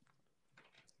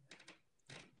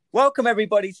Welcome,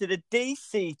 everybody, to the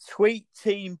DC Tweet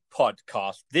Team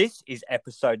podcast. This is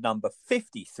episode number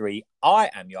 53. I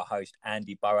am your host,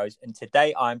 Andy Burrows, and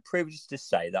today I am privileged to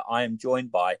say that I am joined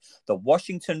by the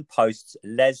Washington Post's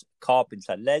Les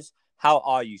Carpenter. Les, how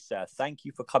are you, sir? Thank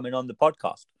you for coming on the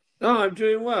podcast. Oh, I'm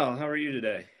doing well. How are you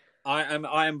today? I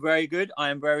am very good.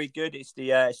 I am very good. It's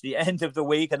the end of the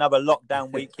week, another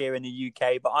lockdown week here in the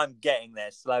UK, but I'm getting there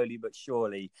slowly but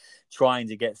surely, trying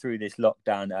to get through this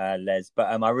lockdown, Les. But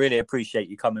I really appreciate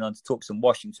you coming on to talk some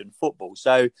Washington football.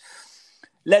 So,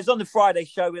 Les, on the Friday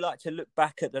show, we like to look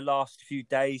back at the last few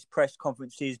days, press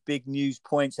conferences, big news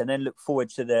points, and then look forward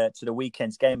to the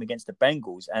weekend's game against the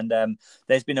Bengals. And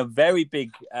there's been a very big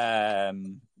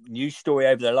news story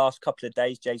over the last couple of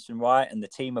days. Jason Wright and the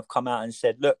team have come out and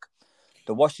said, look,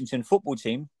 the Washington football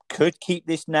team could keep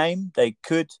this name. They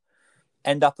could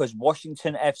end up as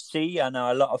Washington FC. I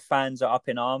know a lot of fans are up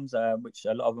in arms, which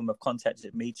a lot of them have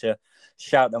contacted me to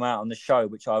shout them out on the show,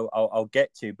 which I'll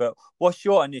get to. But what's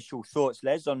your initial thoughts,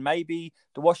 Les, on maybe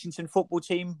the Washington football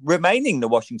team remaining the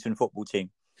Washington football team?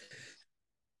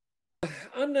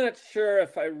 I'm not sure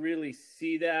if I really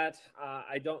see that.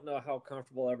 I don't know how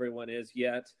comfortable everyone is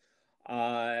yet.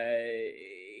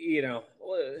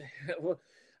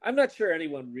 I'm not sure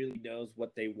anyone really knows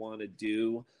what they want to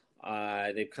do.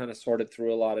 They've kind of sorted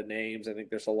through a lot of names. I think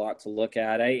there's a lot to look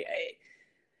at. I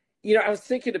was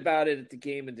thinking about it at the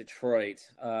game in Detroit,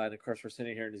 and of course we're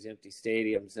sitting here in these empty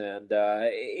stadiums. And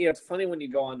it's funny when you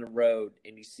go on the road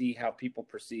and you see how people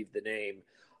perceive the name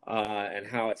and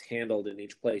how it's handled in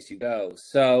each place you go.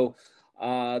 So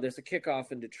there's a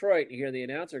kickoff in Detroit, and you hear the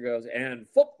announcer goes, "And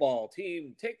football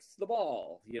team takes the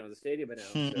ball." The stadium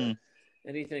announcer,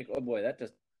 and you think, "Oh boy, that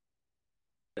just."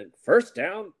 First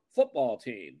down, football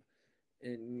team.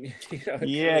 And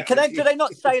yeah, do they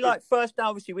not say like first down?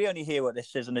 Obviously, we only hear what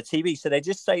this says on the TV, so they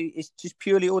just say it's just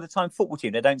purely all the time football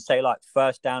team. They don't say like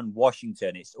first down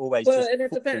Washington. It's always just and it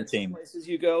football depends. team. Some places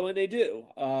you go and they do.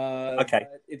 Okay,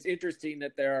 it's interesting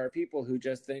that there are people who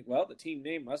just think, well, the team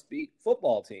name must be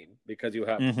football team because you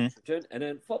have Washington and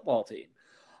then football team.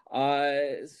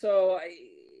 It's going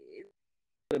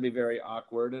to be very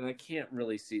awkward, and I can't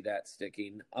really see that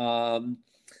sticking. I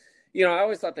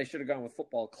always thought they should have gone with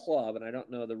football club, and I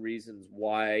don't know the reasons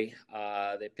why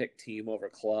they picked team over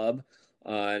club.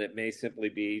 And it may simply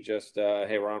be just,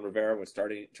 hey, Ron Rivera was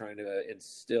trying to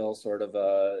instill sort of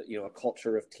a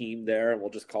culture of team there, and we'll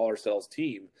just call ourselves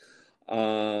team.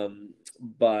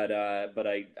 But I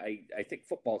think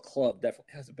football club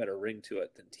definitely has a better ring to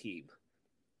it than team.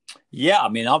 Yeah, I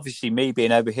mean, obviously, me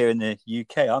being over here in the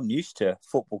UK, I'm used to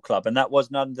football club, and that was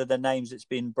none of the names that's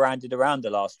been branded around the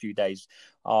last few days.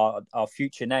 Our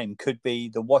future name could be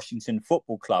the Washington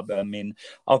Football Club. I mean,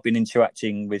 I've been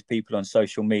interacting with people on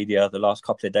social media the last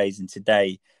couple of days and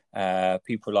today.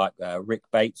 People like Rick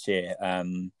Bates here.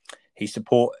 He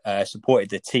supported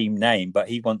the team name, but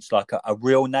he wants like a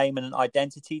real name and an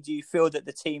identity. Do you feel that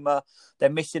the team they're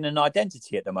missing an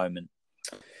identity at the moment?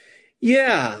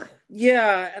 Yeah,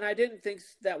 and I didn't think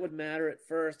that would matter at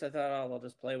first. I thought, I'll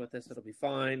just play with this; it'll be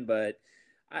fine. But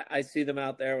I see them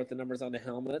out there with the numbers on the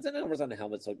helmets, and the numbers on the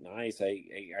helmets look nice.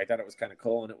 I thought it was kind of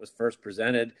cool when it was first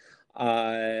presented.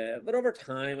 But over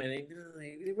time, I think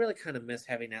they really kind of miss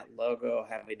having that logo,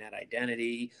 having that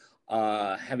identity,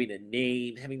 having a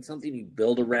name, having something you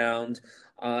build around.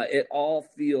 It all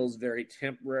feels very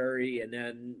temporary, and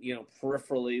then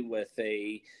peripherally with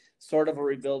a sort of a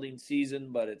rebuilding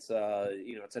season, but it's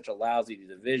it's such a lousy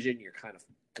division. You're kind of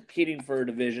competing for a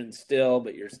division still,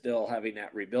 but you're still having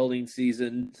that rebuilding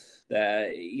season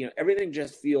that everything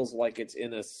just feels like it's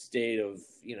in a state of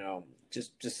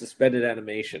just suspended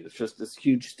animation. It's just this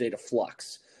huge state of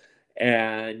flux,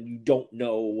 and you don't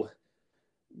know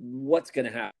what's going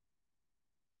to happen.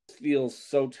 It feels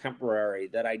so temporary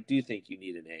that I do think you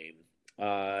need a name.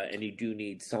 And you do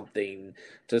need something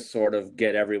to sort of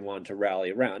get everyone to rally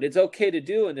around. It's okay to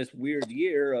do in this weird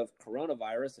year of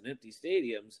coronavirus and empty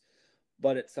stadiums,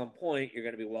 but at some point you're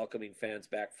going to be welcoming fans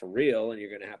back for real, and you're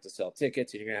going to have to sell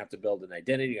tickets, and you're going to have to build an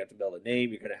identity, you have to build a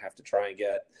name, you're going to have to try and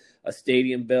get a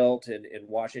stadium built in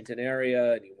Washington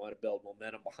area, and you want to build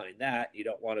momentum behind that. You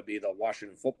don't want to be the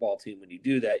Washington football team when you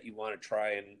do that. You want to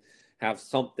try and have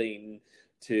something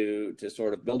to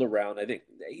sort of build around. I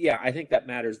think that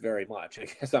matters very much. I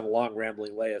guess I'm a long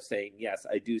rambling way of saying, yes,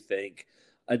 I do think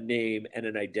a name and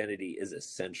an identity is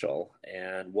essential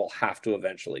and will have to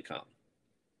eventually come.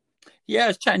 Yeah, I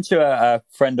was chatting to a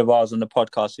friend of ours on the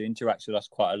podcast who interacts with us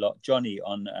quite a lot, Johnny,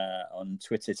 on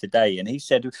Twitter today, and he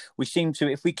said we seem to,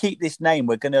 if we keep this name,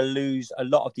 we're going to lose a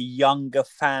lot of the younger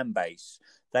fan base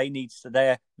They need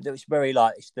to. It's very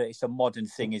like it's a modern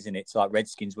thing, isn't it? It's like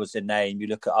Redskins was the name. You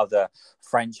look at other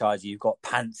franchises. You've got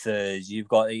Panthers. You've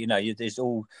got there's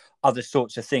all other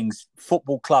sorts of things.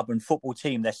 Football club and football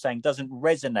team. They're saying doesn't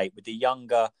resonate with the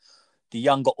younger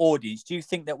audience. Do you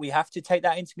think that we have to take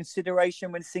that into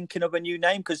consideration when thinking of a new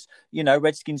name? Because,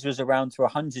 Redskins was around for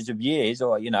hundreds of years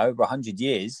or, over 100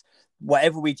 years.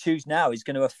 Whatever we choose now is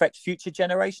going to affect future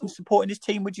generations supporting this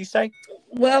team, would you say?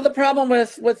 Well, the problem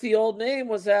with the old name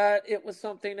was that it was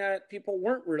something that people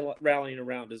weren't rallying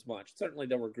around as much. Certainly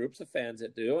there were groups of fans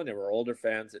that do, and there were older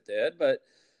fans that did. But,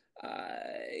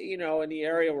 in the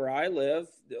area where I live,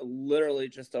 literally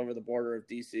just over the border of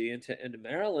D.C. into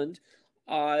Maryland,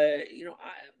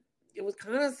 it was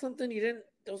kind of something it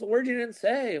was a word you didn't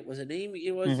say. It was a name.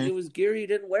 It was gear you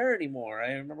didn't wear anymore.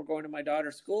 I remember going to my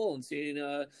daughter's school and seeing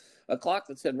a clock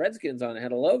that said Redskins on it. It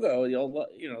had a logo, the old,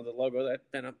 the logo that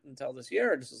been up until this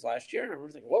year. This was last year. And I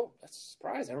remember thinking, whoa, that's a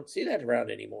surprise. I don't see that around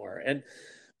anymore. And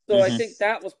so I think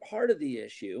that was part of the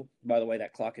issue. By the way,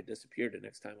 that clock had disappeared the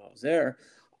next time I was there.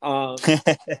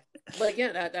 But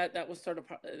again, that was sort of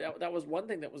that was one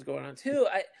thing that was going on too.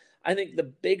 I think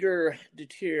the bigger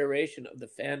deterioration of the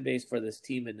fan base for this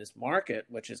team in this market,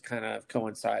 which has kind of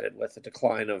coincided with the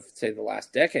decline of, say, the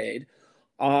last decade,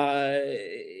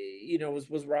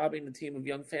 was robbing the team of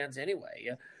young fans anyway.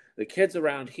 The kids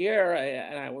around here,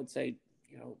 and I would say,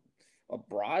 a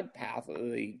broad path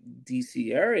of the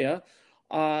DC area,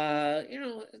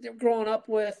 they're growing up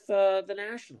with the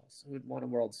Nationals, who had won a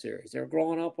World Series. They're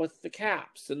growing up with the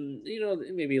Caps, and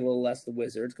maybe a little less the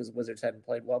Wizards because the Wizards hadn't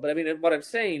played well. But I mean, what I'm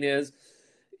saying is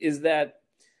that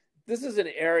this is an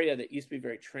area that used to be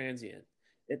very transient.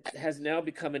 It has now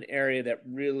become an area that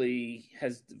really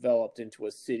has developed into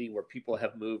a city where people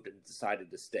have moved and decided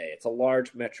to stay. It's a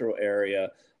large metro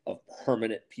area of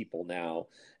permanent people now,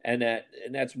 and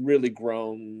that's really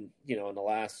grown, in the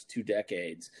last 2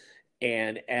 decades.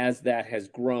 And as that has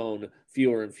grown,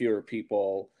 fewer and fewer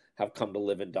people have come to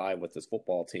live and die with this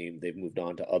football team. They've moved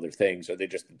on to other things, or they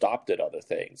just adopted other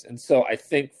things. And so I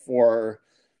think for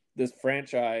this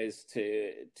franchise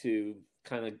to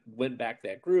kind of win back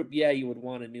that group, you would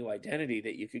want a new identity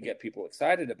that you could get people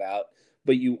excited about,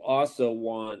 but you also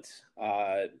want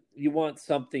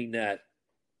something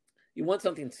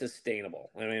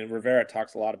sustainable. I mean, Rivera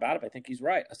talks a lot about it, but I think he's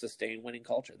right. A sustained winning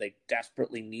culture. They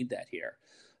desperately need that here.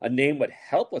 A name would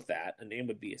help with that. A name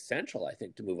would be essential, I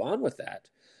think, to move on with that.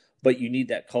 But you need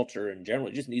that culture in general.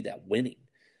 You just need that winning.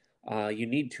 You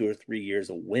need 2 or 3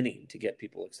 years of winning to get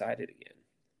people excited again.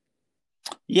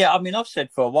 Yeah, I mean, I've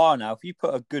said for a while now, if you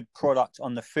put a good product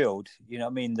on the field,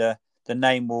 the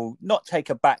name will not take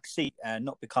a back seat and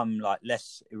not become like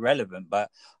less irrelevant.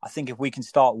 But I think if we can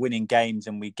start winning games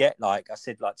and we get, like I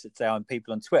said, like today on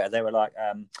people on Twitter, they were like,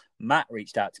 Matt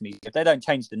reached out to me. If they don't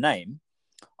change the name,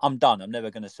 I'm done. I'm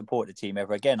never going to support the team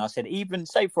ever again. I said, even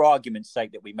say for argument's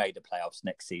sake that we made the playoffs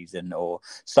next season or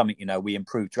something, we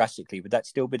improved drastically, would that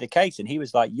still be the case? And he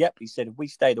was like, yep. He said, if we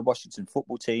stay the Washington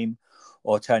football team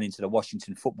or turn into the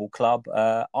Washington Football Club,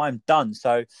 I'm done.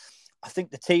 So I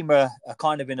think the team are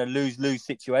kind of in a lose-lose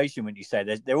situation when you say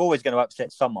they're always going to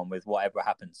upset someone with whatever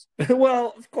happens.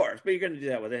 Well, of course, but you're going to do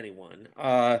that with anyone.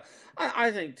 I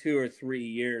think 2 or 3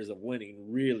 years of winning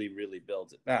really, really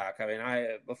builds it back. I mean,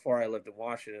 before I lived in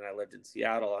Washington, I lived in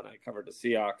Seattle, and I covered the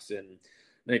Seahawks in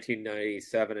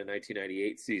 1997 and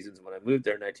 1998 seasons. When I moved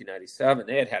there in 1997,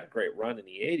 they had a great run in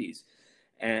the 80s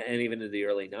and even in the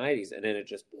early 90s, and then it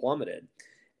just plummeted.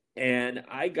 And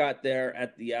I got there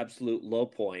at the absolute low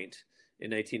point in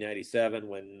 1997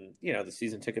 when, the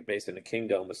season ticket base in the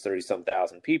Kingdome was 30-some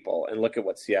thousand people. And look at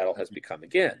what Seattle has become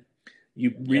again.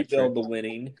 You rebuild the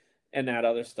winning, and that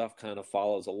other stuff kind of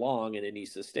follows along, and then you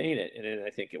sustain it. And then I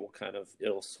think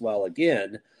it'll swell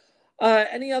again.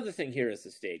 And the other thing here is the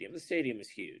stadium. The stadium is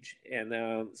huge. And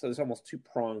so there's almost 2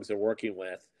 prongs they're working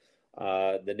with,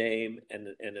 the name and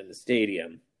then the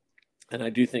stadium. And I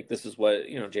do think this is what,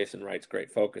 Jason Wright's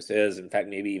great focus is. In fact,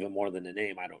 maybe even more than the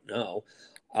name, I don't know.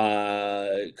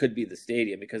 It could be the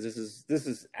stadium, because this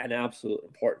is an absolute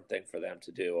important thing for them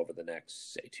to do over the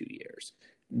next, say, 2 years.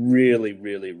 Really,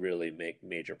 really, really make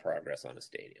major progress on a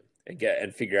stadium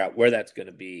and figure out where that's going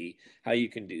to be, how you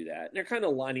can do that. And they're kind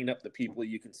of lining up the people.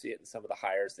 You can see it in some of the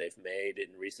hires they've made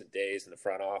in recent days in the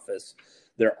front office.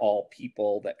 They're all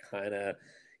people that kind of,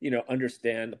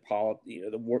 understand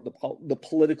the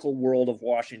political world of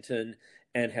Washington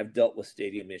and have dealt with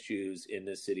stadium issues in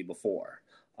this city before.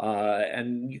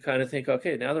 And you kind of think,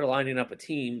 okay, now they're lining up a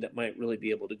team that might really be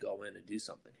able to go in and do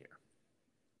something here.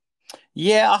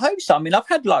 Yeah, I hope so. I mean, I've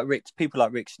had like people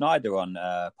like Rick Snyder on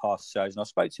past shows, and I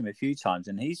spoke to him a few times,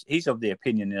 and he's of the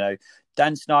opinion,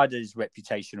 Dan Snyder's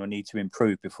reputation will need to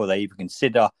improve before they even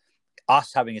consider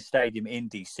us having a stadium in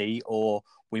DC, or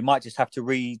we might just have to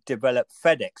redevelop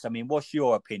FedEx. I mean, what's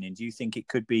your opinion? Do you think it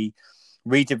could be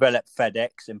redevelop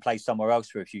FedEx and play somewhere else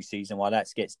for a few seasons while that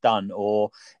gets done? Or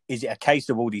is it a case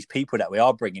of all these people that we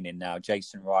are bringing in now?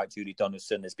 Jason Wright, Julie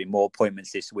Donaldson, there's been more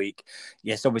appointments this week.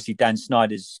 Yes, obviously Dan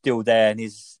Snyder's still there, and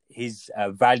his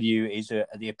value is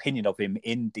the opinion of him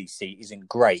in DC isn't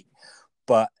great,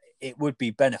 but it would be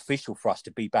beneficial for us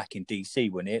to be back in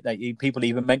DC, wouldn't it? That people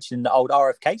even mentioned the old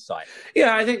RFK site.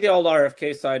 Yeah, I think the old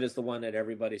RFK site is the one that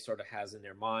everybody sort of has in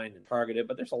their mind and targeted,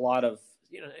 but there's a lot of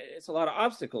it's a lot of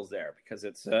obstacles there because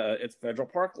it's federal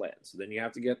parkland. So then you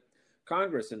have to get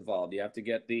Congress involved. You have to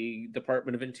get the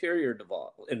Department of Interior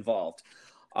involved.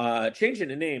 Changing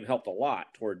the name helped a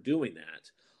lot toward doing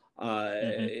that.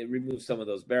 It removes some of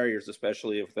those barriers,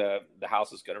 especially if the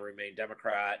House is going to remain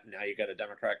Democrat. Now you got a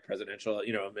Democratic presidential,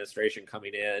 administration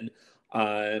coming in,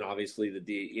 and obviously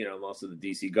most of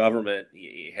the DC government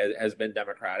has been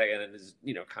Democratic and is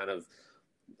kind of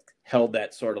held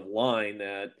that sort of line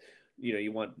that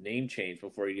you want name change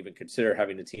before you even consider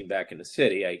having a team back in the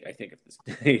city. I think if this,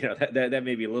 that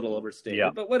may be a little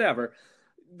overstated, but whatever.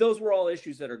 Those were all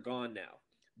issues that are gone now.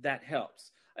 That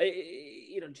helps.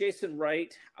 Jason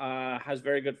Wright has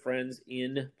very good friends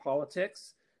in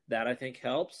politics. That I think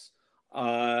helps.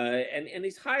 And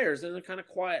these hires, and they're kind of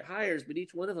quiet hires, but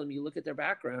each one of them, you look at their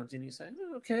backgrounds and you say,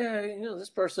 okay,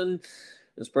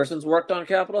 this person's worked on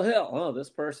Capitol Hill. Oh, this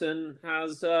person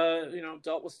has,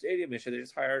 dealt with stadium issues. They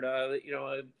just hired,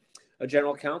 a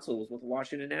general counsel was with the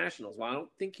Washington Nationals. Well, I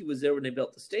don't think he was there when they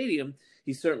built the stadium.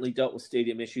 He certainly dealt with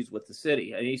stadium issues with the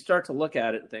city. And you start to look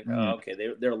at it and think, okay,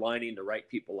 they're lining the right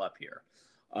people up here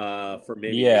for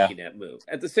maybe making that move.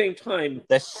 At the same time,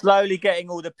 they're slowly getting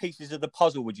all the pieces of the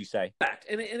puzzle, would you say?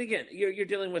 And again, you're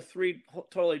dealing with three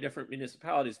totally different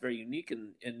municipalities, very unique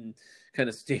in kind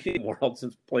of stadium world,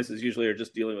 since places usually are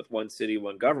just dealing with one city,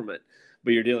 one government.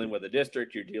 But you're dealing with a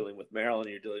district, you're dealing with Maryland,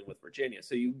 you're dealing with Virginia.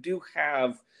 So you do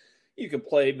have... You can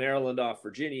play Maryland off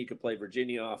Virginia. You can play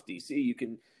Virginia off DC.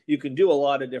 You can do a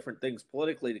lot of different things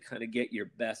politically to kind of get your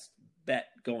best bet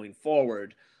going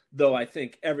forward. Though I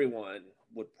think everyone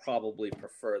would probably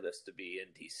prefer this to be in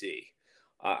DC.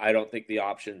 I don't think the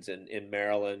options in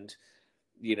Maryland,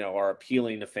 are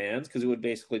appealing to fans because it would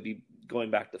basically be going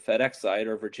back to FedEx site,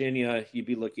 or Virginia. You'd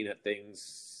be looking at things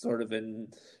sort of in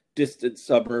distant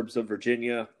suburbs of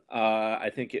Virginia. I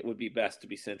think it would be best to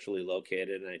be centrally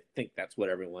located, and I think that's what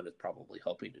everyone is probably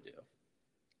hoping to do.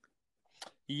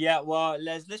 Yeah, well,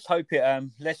 let's hope it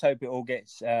all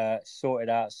gets sorted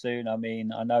out soon. I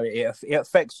mean, I know it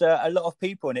affects a lot of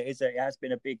people, and it has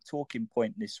been a big talking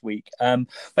point this week. But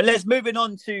let's moving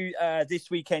on to this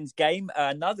weekend's game.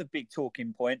 Another big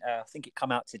talking point. I think it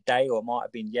came out today, or it might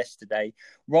have been yesterday.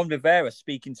 Ron Rivera,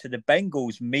 speaking to the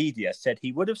Bengals media, said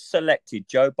he would have selected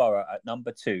Joe Burrow at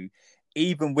number 2,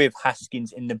 even with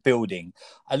Haskins in the building.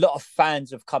 A lot of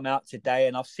fans have come out today,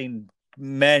 and I've seen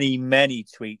many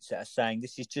tweets that are saying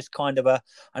this is just kind of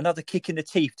another kick in the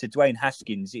teeth to Dwayne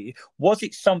Haskins. Was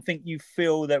it something you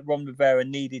feel that Ron Rivera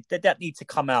needed? Did that need to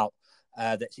come out?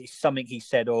 That it's something he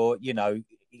said, or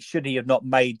should he have not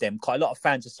made them? Quite a lot of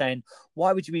fans are saying,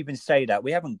 why would you even say that?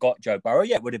 We haven't got Joe Burrow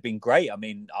yet. It would have been great. I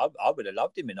mean, I would have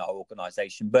loved him in our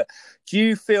organisation. But do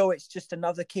you feel it's just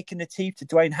another kick in the teeth to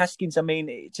Dwayne Haskins? I mean,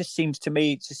 it just seems to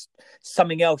me it's just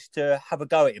something else to have a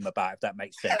go at him about, if that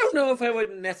makes sense. I don't know if I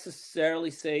would necessarily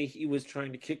say he was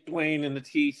trying to kick Dwayne in the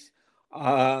teeth.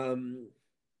 Obviously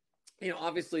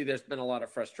there's been a lot of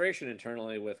frustration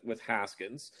internally with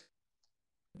Haskins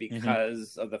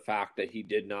because of the fact that he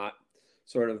did not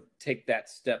sort of take that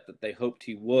step that they hoped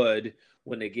he would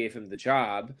when they gave him the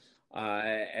job.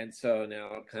 And so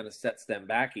now it kind of sets them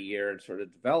back a year in sort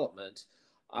of development.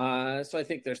 So I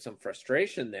think there's some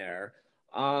frustration there.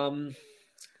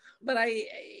 But I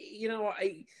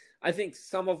think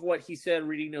some of what he said,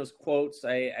 reading those quotes,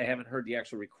 I haven't heard the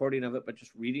actual recording of it, but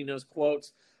just reading those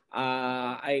quotes,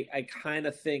 I kind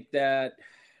of think that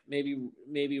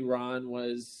maybe Ron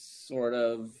was sort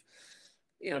of,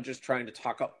 just trying to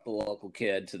talk up the local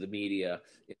kid to the media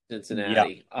in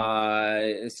Cincinnati,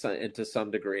 to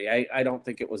some degree. I don't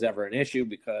think it was ever an issue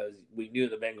because we knew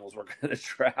the Bengals were going to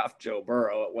draft Joe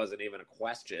Burrow. It wasn't even a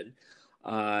question.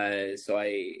 So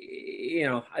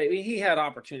he had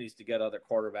opportunities to get other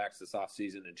quarterbacks this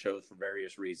offseason and chose for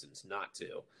various reasons not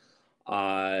to.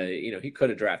 He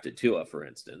could have drafted Tua, for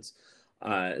instance.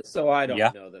 So I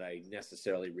don't know that I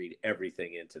necessarily read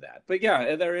everything into that. But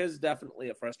yeah, there is definitely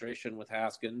a frustration with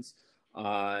Haskins.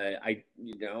 I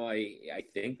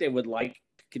think they would like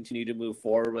to continue to move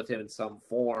forward with him in some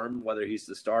form, whether he's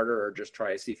the starter or just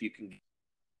try to see if you can get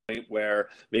to a point where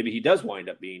maybe he does wind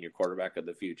up being your quarterback of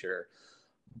the future.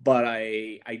 But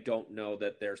I don't know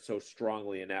that they're so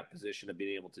strongly in that position of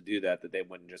being able to do that they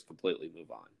wouldn't just completely move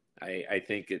on. I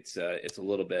think it's a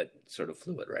little bit sort of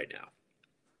fluid right now.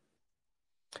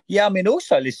 Yeah, I mean,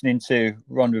 also listening to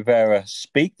Ron Rivera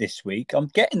speak this week, I'm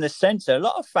getting the sense that a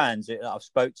lot of fans that I've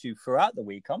spoke to throughout the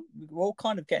week, we're all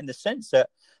kind of getting the sense that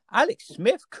Alex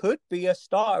Smith could be a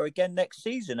starter again next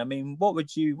season. I mean, what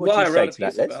would you I say wrote a to that,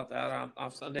 piece Les? about that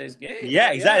off Sunday's game.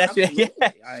 Yeah, exactly.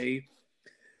 Absolutely.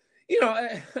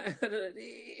 Yeah.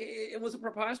 It was a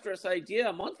preposterous idea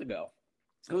a month ago.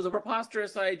 It was a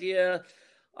preposterous idea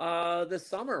this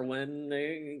summer when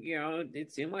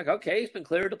it seemed like, okay, he's been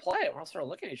cleared to play. We're all sort of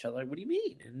looking at each other like, what do you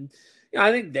mean? And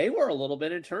I think they were a little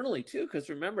bit internally too, because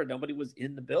remember, nobody was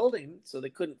in the building, so they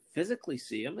couldn't physically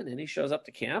see him. And then he shows up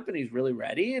to camp and he's really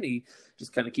ready, and he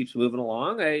just kind of keeps moving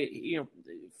along.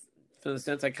 From the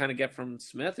sense I kind of get from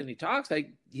Smith, and he talks,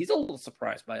 he's a little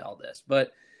surprised by all this,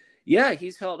 but. Yeah,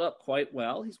 he's held up quite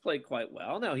well. He's played quite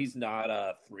well. Now, he's not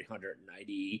a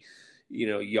 390,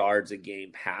 yards a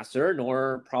game passer,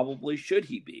 nor probably should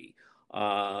he be.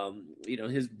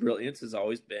 His brilliance has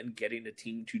always been getting the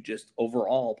team to just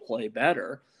overall play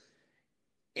better.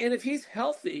 And if he's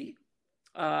healthy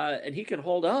and he can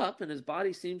hold up, and his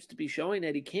body seems to be showing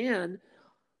that he can,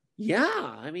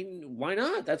 yeah, I mean, why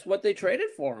not? That's what they traded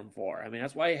for him for. I mean,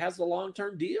 that's why he has the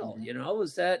long-term deal,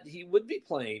 is that he would be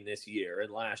playing this year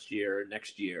and last year and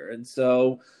next year. And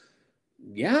so,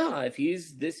 yeah, if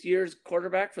he's this year's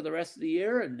quarterback for the rest of the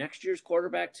year and next year's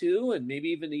quarterback too, and maybe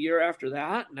even the year after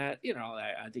that, and that,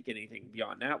 I think anything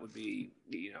beyond that would be,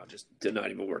 just not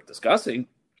even worth discussing,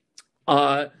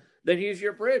 then he's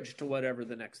your bridge to whatever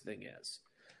the next thing is.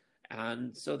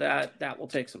 And so that will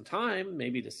take some time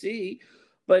maybe to see.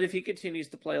 But if he continues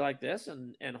to play like this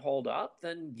and hold up,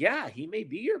 then yeah, he may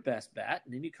be your best bet.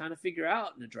 And then you kind of figure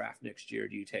out in the draft next year,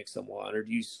 do you take someone or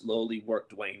do you slowly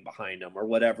work Dwayne behind him or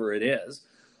whatever it is?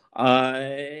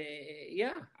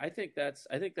 Yeah, I think that's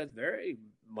very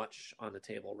much on the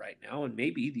table right now and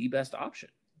maybe the best option.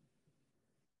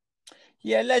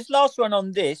 Yeah, Les, last one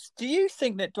on this. Do you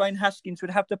think that Dwayne Haskins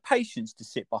would have the patience to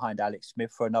sit behind Alex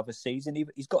Smith for another season?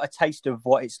 He's got a taste of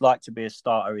what it's like to be a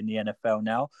starter in the NFL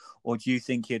now. Or do you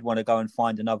think he'd want to go and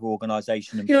find another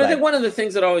organization and play? I think one of the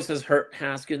things that always has hurt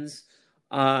Haskins,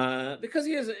 because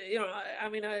he is,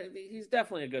 he's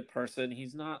definitely a good person.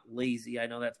 He's not lazy. I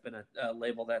know that's been a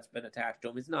label that's been attached to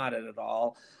him. He's not it at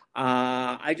all.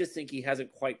 I just think he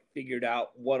hasn't quite figured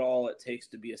out what all it takes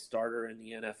to be a starter in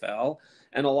the NFL.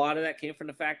 And a lot of that came from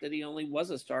the fact that he only was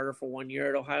a starter for 1 year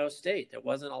at Ohio State. There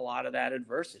wasn't a lot of that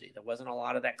adversity. There wasn't a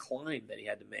lot of that climb that he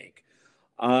had to make.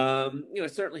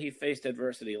 Certainly he faced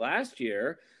adversity last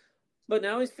year, but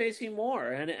now he's facing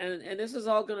more. And this is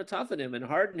all going to toughen him and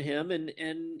harden him and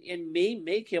may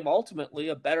make him ultimately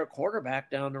a better quarterback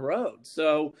down the road.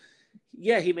 So,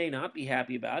 yeah, he may not be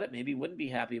happy about it. Maybe he wouldn't be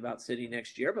happy about sitting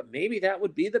next year, but maybe that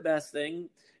would be the best thing,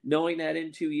 knowing that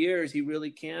in 2 years he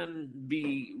really can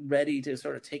be ready to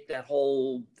sort of take that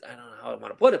whole, I don't know how I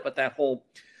want to put it, but that whole,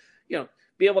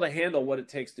 be able to handle what it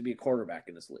takes to be a quarterback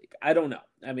in this league. I don't know.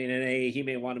 I mean, and he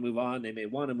may want to move on. They may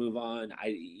want to move on.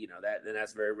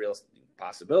 That's a very real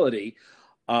possibility.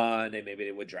 And maybe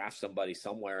they would draft somebody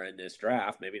somewhere in this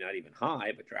draft, maybe not even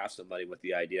high, but draft somebody with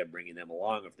the idea of bringing them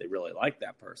along if they really like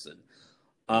that person.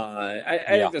 I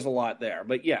think there's a lot there.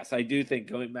 But yes, I do think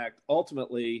going back,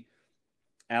 ultimately,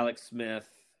 Alex Smith,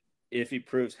 if he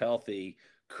proves healthy,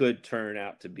 could turn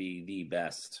out to be the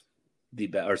best,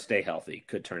 or stay healthy,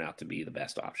 could turn out to be the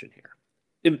best option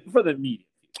here for the immediate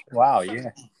future. Wow,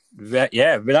 yeah.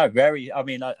 Yeah, very. I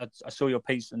mean, I saw your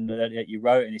piece that you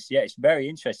wrote, and it's very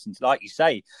interesting. Like you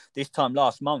say, this time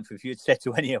last month, if you had said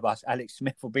to any of us, Alex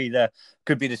Smith could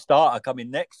be the starter coming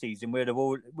next season, we'd have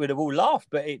all laughed.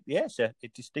 But it's a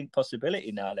distinct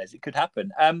possibility now, Les. It could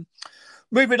happen.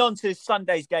 Moving on to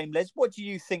Sunday's game, Les, what do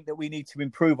you think that we need to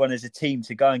improve on as a team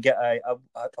to go and get a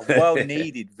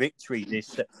well-needed victory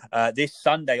this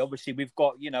Sunday? Obviously, we've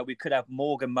got, we could have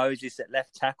Morgan Moses at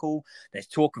left tackle. There's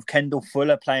talk of Kendall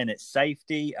Fuller playing at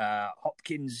safety.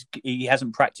 Hopkins, he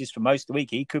hasn't practiced for most of the week.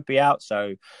 He could be out,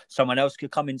 so someone else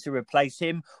could come in to replace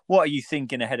him. What are you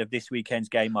thinking ahead of this weekend's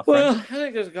game, my friend? Well, I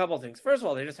think there's a couple of things. First of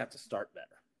all, they just have to start better.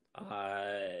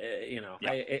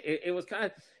 It was kind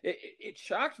of it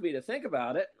shocked me to think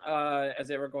about it as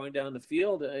they were going down the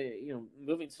field,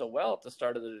 moving so well at the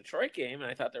start of the Detroit game,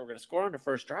 and I thought they were going to score on the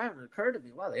first drive, and it occurred to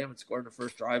me, wow, they haven't scored on the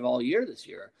first drive all year this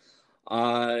year.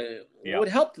 uh, Yeah. would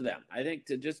help them, I think,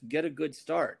 to just get a good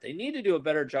start. They need to do a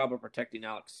better job of protecting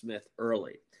Alex Smith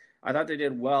early. I thought they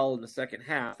did well in the second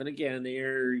half. And again,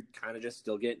 they're kind of just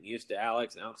still getting used to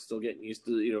Alex. Alex still getting used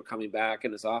to, coming back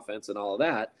in his offense and all of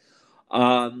that.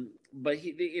 But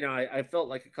I felt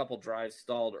like a couple drives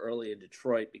stalled early in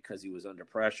Detroit because he was under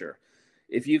pressure.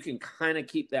 If you can kind of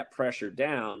keep that pressure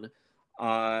down,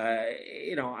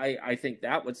 I think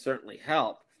that would certainly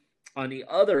help. On the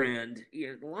other end,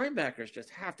 the linebackers just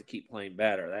have to keep playing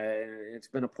better. It's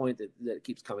been a point that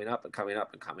keeps coming up and coming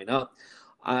up and coming up.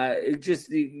 It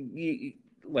just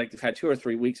like they've had 2 or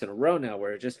 3 weeks in a row now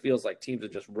where it just feels like teams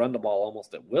have just run the ball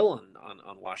almost at will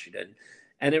on Washington.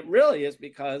 And it really is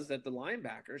because that the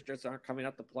linebackers just aren't coming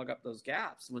up to plug up those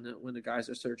gaps when the guys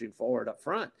are surging forward up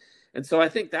front. And so I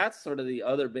think that's sort of the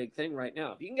other big thing right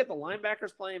now. If you can get the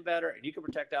linebackers playing better and you can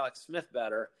protect Alex Smith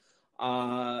better,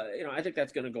 I think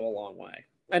that's going to go a long way.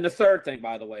 And the third thing,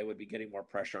 by the way, would be getting more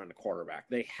pressure on the quarterback.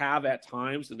 They have at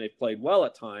times, and they've played well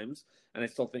at times, and I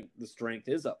still think the strength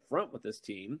is up front with this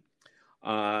team.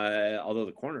 Although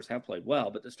the corners have played well,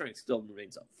 but the strength still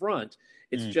remains up front.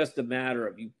 It's just a matter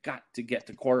of you've got to get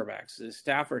to quarterbacks.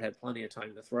 Stafford had plenty of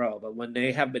time to throw, but when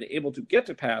they have been able to get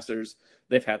to passers,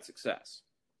 they've had success.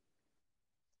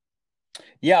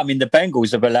 Yeah, I mean, the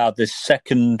Bengals have allowed the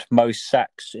second most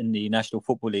sacks in the National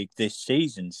Football League this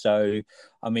season. So,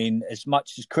 I mean, as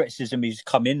much as criticism has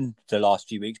come in the last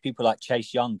few weeks, people like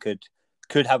Chase Young could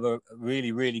have a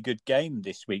really, really good game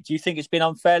this week. Do you think it's been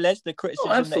unfair, Les, the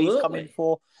criticism that he's come in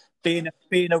for being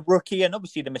a rookie, and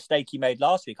obviously the mistake he made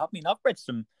last week? I mean, I've read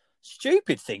some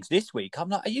stupid things this week. I'm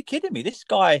like, are you kidding me? This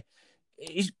guy,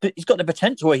 he's got the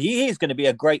potential. He is going to be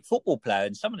a great football player.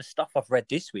 And some of the stuff I've read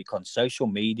this week on social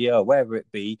media or wherever it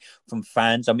be from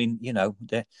fans, I mean,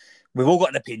 we've all got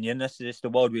an opinion. That's just the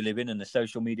world we live in and the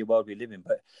social media world we live in.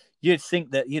 But you'd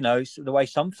think that, the way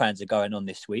some fans are going on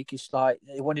this week, it's like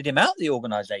they wanted him out of the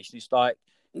organization. It's like,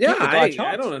 yeah, give the guy a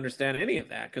chance. I don't understand any of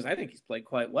that because I think he's played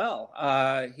quite well.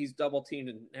 He's double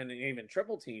teamed and even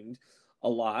triple teamed a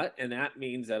lot, and that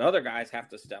means that other guys have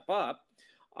to step up.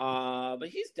 But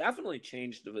he's definitely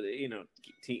changed,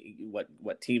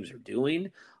 what teams are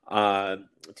doing.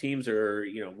 Teams are,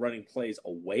 running plays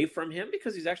away from him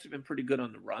because he's actually been pretty good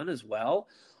on the run as well.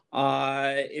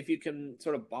 If you can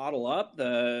sort of bottle up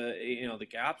the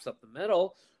gaps up the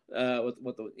middle,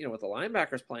 with the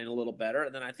linebackers playing a little better,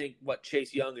 and then I think what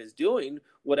Chase Young is doing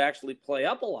would actually play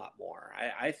up a lot more.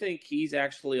 I think he's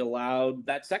actually allowed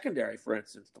that secondary, for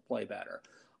instance, to play better.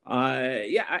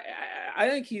 I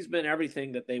think he's been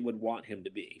everything that they would want him to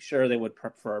be. Sure, they would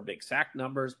prefer big sack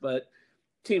numbers, but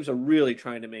teams are really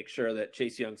trying to make sure that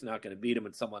Chase Young's not going to beat him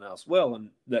and someone else will,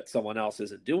 and that someone else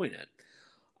isn't doing it.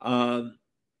 I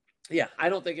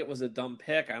don't think it was a dumb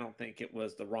pick. I don't think it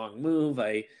was the wrong move.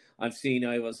 I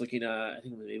was looking at, I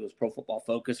think it was Pro Football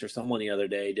Focus or someone the other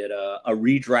day did a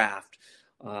redraft.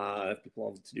 People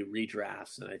love to do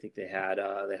redrafts, and I think they had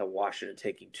Washington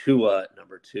taking Tua at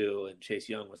number 2, and Chase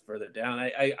Young was further down.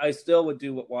 I still would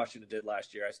do what Washington did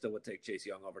last year. I still would take Chase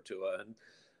Young over Tua, and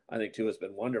I think Tua's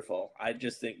been wonderful. I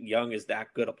just think Young is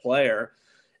that good a player,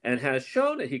 and has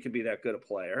shown that he can be that good a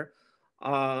player.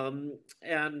 We'll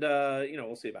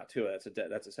see about Tua.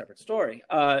 That's a separate story.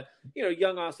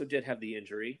 Young also did have the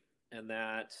injury, and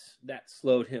that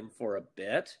slowed him for a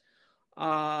bit.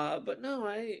 But no,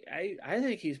 I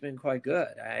think he's been quite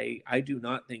good. I do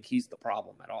not think he's the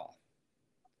problem at all.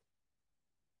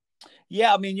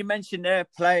 Yeah, I mean, you mentioned there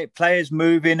players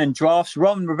moving and drafts.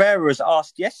 Ron Rivera was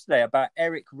asked yesterday about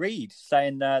Eric Reid,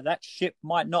 saying that ship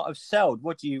might not have sailed.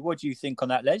 What do you think on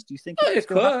that, Les? Do you think it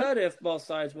could if both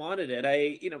sides wanted it?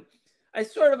 I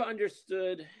sort of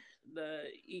understood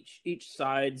each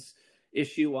side's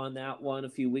issue on that one a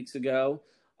few weeks ago.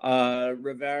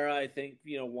 Rivera, I think,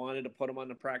 wanted to put him on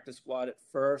the practice squad at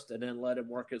first and then let him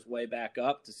work his way back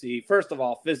up to see, first of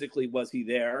all, physically, was he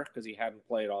there? Because he hadn't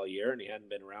played all year and he hadn't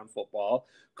been around football.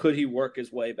 Could he work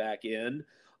his way back in,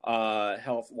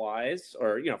 health-wise,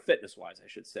 or, fitness-wise, I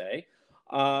should say,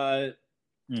 while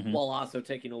also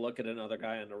taking a look at another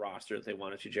guy on the roster if they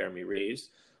wanted to, Jeremy Reeves.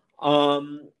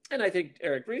 And I think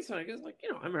Eric Reid's like,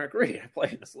 I'm Eric Reid. I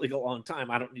played in this league a long time.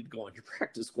 I don't need to go on your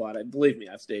practice squad. Believe me,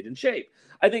 I've stayed in shape.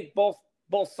 I think both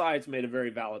sides made a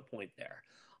very valid point there.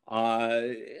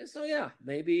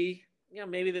 Maybe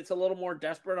that's a little more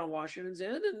desperate on Washington's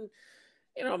end, and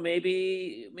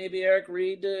maybe Eric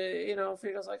Reid,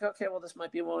 feels like, okay, well, this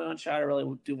might be a one shot. I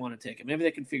really do want to take it. Maybe they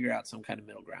can figure out some kind of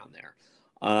middle ground there.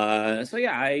 I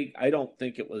don't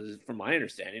think it was, from my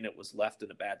understanding, it was left in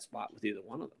a bad spot with either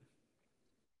one of them.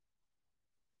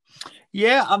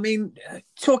 Yeah, I mean,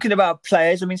 talking about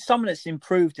players, I mean, someone that's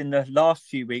improved in the last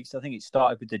few weeks, I think it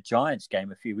started with the Giants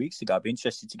game a few weeks ago. I'd be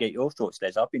interested to get your thoughts,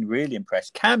 Les. I've been really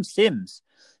impressed. Cam Sims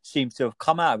seems to have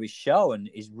come out of his shell and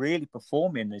is really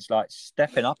performing, is like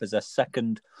stepping up as a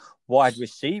second wide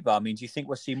receiver. I mean, do you think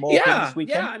we'll see more of him this Yeah.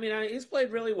 weekend? I mean, he's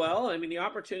played really well. I mean, the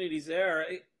opportunity's there.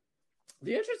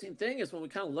 The interesting thing is when we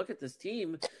kind of look at this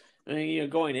team, I mean,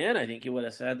 going in, I think you would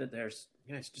have said that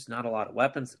it's just not a lot of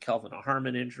weapons. The Kelvin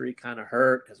Harmon injury kind of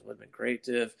hurt because it would have been great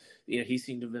to have, he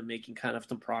seemed to have been making kind of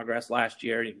some progress last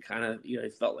year. He kind of, he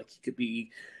felt like he could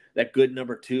be that good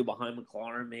number 2 behind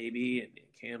McLaurin maybe, and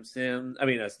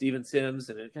Steven Sims,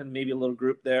 and kind of maybe a little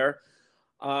group there.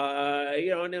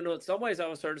 And in some ways I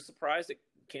was sort of surprised that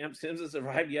Cam Sims has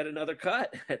survived yet another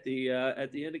cut at the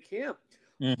end of camp.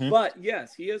 Mm-hmm. But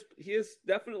yes, he has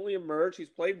definitely emerged. He's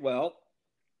played well.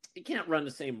 He can't run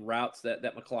the same routes that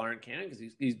McLaurin can because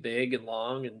he's big and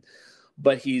long,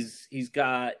 but he's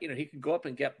got, he can go up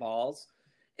and get balls.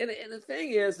 And the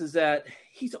thing is that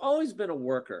he's always been a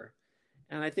worker.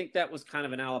 And I think that was kind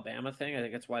of an Alabama thing. I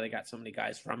think that's why they got so many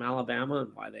guys from Alabama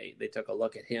and why they took a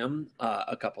look at him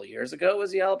a couple of years ago.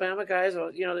 Was the Alabama guys?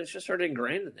 It's just sort of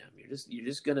ingrained in them. You're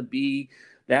just going to be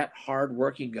that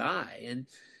hardworking guy, and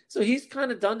so he's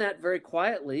kind of done that very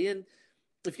quietly. And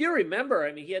if you remember,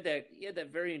 I mean, he had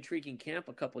that very intriguing camp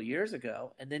a couple of years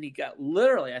ago, and then he got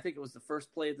literally, I think it was the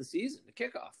first play of the season, the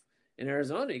kickoff in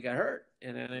Arizona. He got hurt,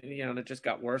 and then it just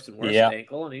got worse and worse with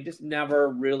ankle, and he just never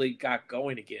really got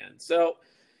going again. So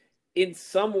in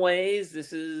some ways,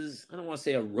 this is, I don't want to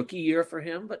say a rookie year for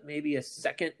him, but maybe a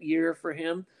second year for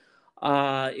him,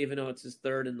 even though it's his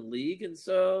third in the league. And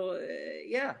so,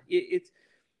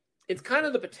 it's kind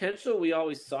of the potential we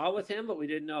always saw with him, but we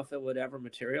didn't know if it would ever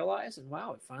materialize. And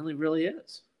wow, it finally really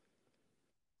is.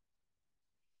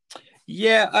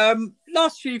 Yeah,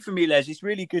 last few for me, Les. It's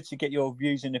really good to get your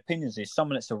views and opinions. As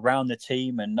someone that's around the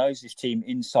team and knows this team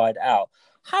inside out,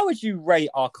 how would you rate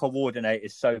our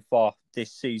coordinators so far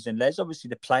this season, Les? Obviously,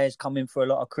 the players come in for a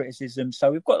lot of criticism.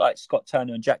 So we've got like Scott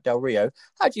Turner and Jack Del Rio.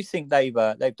 How do you think they've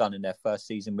done in their first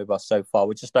season with us so far?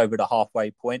 We're just over the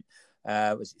halfway point.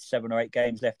 Was it 7 or 8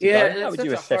 games left to go? How would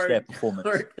you assess their performance?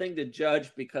 Hard thing to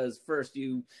judge because first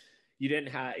you didn't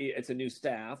have, it's a new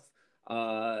staff.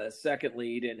 Secondly,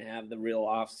 you didn't have the real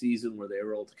off season where they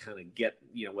were able to kind of get,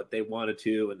 what they wanted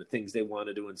to and the things they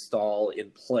wanted to install in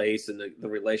place and the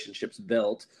relationships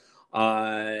built.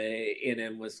 And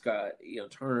then with Scott,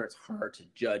 Turner, it's hard to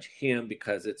judge him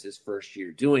because it's his first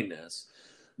year doing this.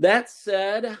 That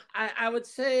said, I would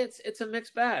say it's a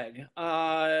mixed bag,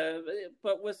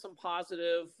 but with some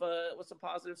positive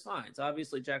signs.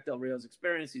 Obviously, Jack Del Rio's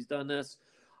experience, he's done this.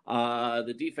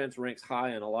 The defense ranks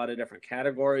high in a lot of different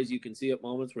categories. You can see at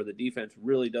moments where the defense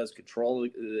really does control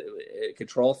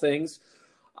things.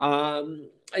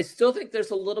 I still think there's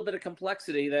a little bit of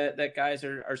complexity that guys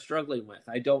are struggling with.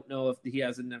 I don't know if he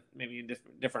has maybe a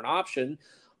different option.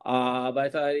 But I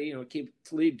thought, Keith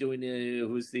Tlaib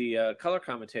who's the color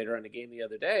commentator on the game the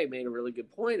other day, made a really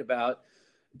good point about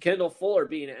Kendall Fuller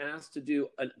being asked to do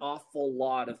an awful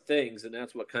lot of things. And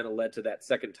that's what kind of led to that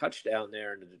second touchdown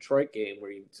there in the Detroit game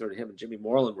where him and Jimmy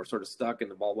Moreland were sort of stuck and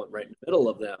the ball went right in the middle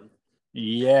of them.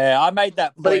 Yeah, I made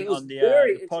that point on the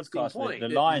podcast with the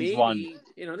Lions one.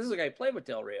 This is a guy who played for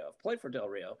Del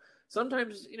Rio.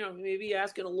 Sometimes, maybe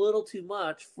asking a little too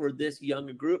much for this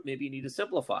younger group. Maybe you need to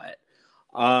simplify it.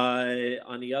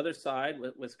 On the other side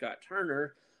with Scott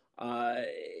Turner,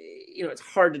 it's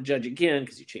hard to judge again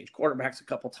because you change quarterbacks a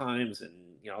couple times and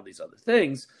all these other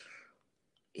things.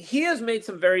 He has made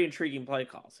some very intriguing play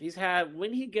calls.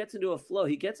 When he gets into a flow,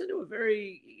 he gets into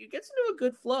a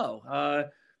good flow.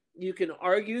 You can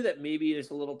argue that maybe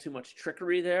there's a little too much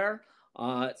trickery there.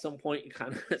 At some point, you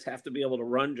kind of just have to be able to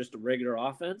run just a regular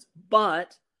offense.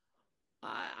 But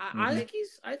I think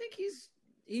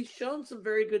he's shown some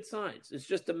very good signs. It's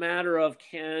just a matter of,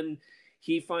 can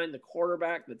he find the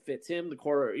quarterback that fits him?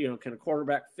 Can a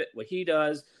quarterback fit what he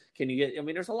does?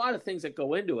 There's a lot of things that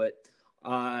go into it.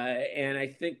 And I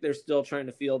think they're still trying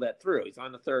to feel that through. He's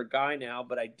on the third guy now,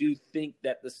 but I do think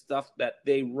that the stuff that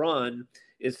they run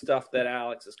is stuff that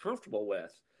Alex is comfortable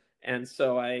with. And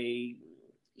so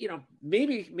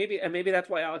maybe that's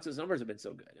why Alex's numbers have been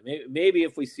so good. Maybe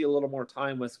if we see a little more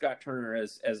time with Scott Turner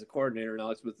as a coordinator and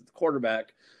Alex with the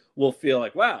quarterback, we'll feel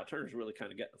like, wow, Turner's really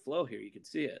kind of getting the flow here. You can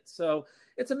see it. So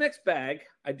it's a mixed bag.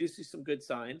 I do see some good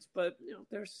signs, but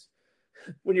there's,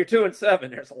 when you're 2-7,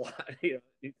 there's a lot.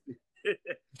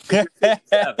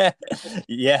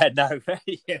 Yeah, no,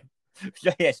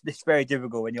 Yes, it's very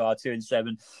difficult when you are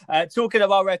 2-7. Talking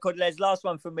of our record, Les, last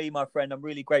one for me, my friend. I'm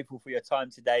really grateful for your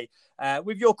time today.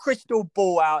 With your crystal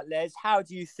ball out, Les, how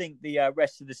do you think the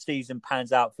rest of the season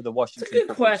pans out for the Washington It's a good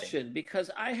football question team? because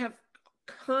I have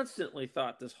constantly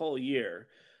thought this whole year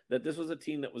that this was a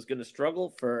team that was going to struggle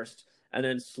first and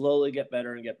then slowly get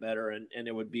better and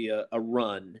it would be a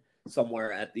run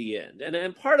somewhere at the end.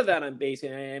 And part of that I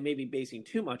may be basing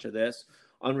too much of this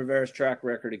on Rivera's track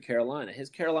record in Carolina. His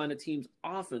Carolina teams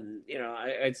often,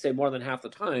 I'd say more than half the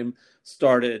time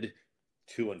started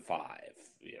 2-5.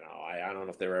 I don't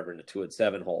know if they were ever in a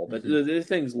 2-7 hole, but there's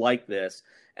things like this,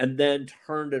 and then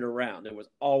turned it around. There was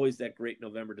always that great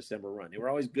November, December run. They were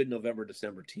always good November,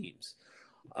 December teams.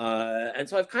 And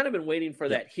so I've kind of been waiting for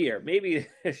that here. Maybe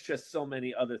there's just so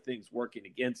many other things working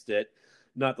against it,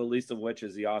 not the least of which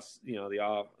is the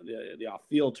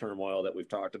off-field turmoil that we've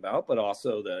talked about, but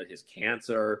also his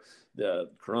cancer, the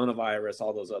coronavirus,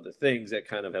 all those other things that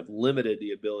kind of have limited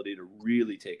the ability to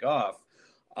really take off.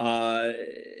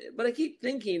 But I keep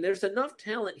thinking there's enough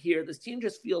talent here. This team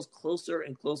just feels closer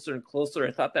and closer and closer.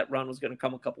 I thought that run was going to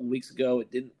come a couple of weeks ago.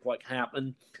 It didn't quite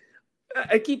happen.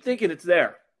 I keep thinking it's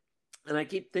there. And I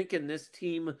keep thinking this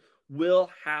team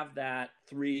will have that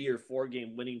 3 or 4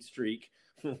 game winning streak,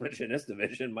 which in this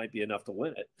division might be enough to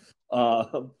win it.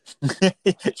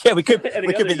 Yeah, we could be in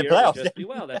the playoffs.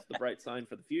 Well, that's the bright sign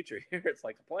for the future here. It's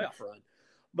like a playoff run.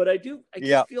 But I do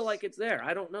feel like it's there.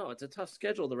 I don't know. It's a tough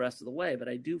schedule the rest of the way, but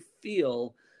I do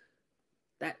feel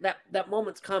that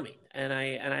moment's coming. And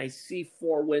I see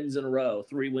 4 wins in a row,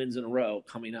 3 wins in a row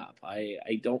coming up. I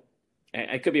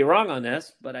could be wrong on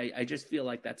this, but I just feel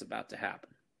like that's about to happen.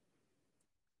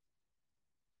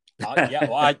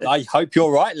 I hope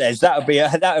you're right, Les. That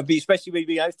would be especially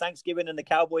with Thanksgiving and the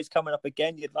Cowboys coming up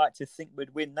again. You'd like to think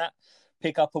we'd win that,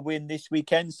 pick up a win this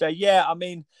weekend. So yeah, I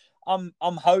mean, I'm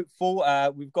hopeful.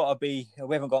 We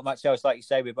haven't got much else, like you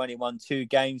say. We've only won 2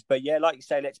 games, but yeah, like you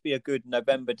say, let's be a good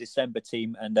November, December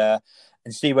team and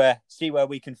see where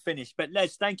we can finish. But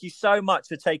Les, thank you so much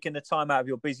for taking the time out of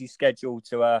your busy schedule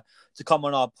to come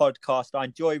on our podcast. I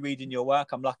enjoy reading your work.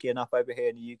 I'm lucky enough over here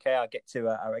in the UK. I get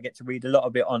to read a lot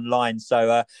of it online.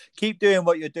 So keep doing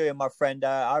what you're doing, my friend.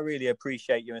 I really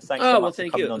appreciate you, and thanks so much for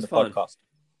coming on the podcast.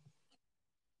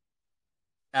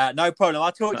 No problem.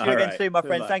 I'll talk to you again soon, my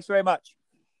friend. Thanks very much.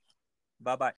 Bye-bye.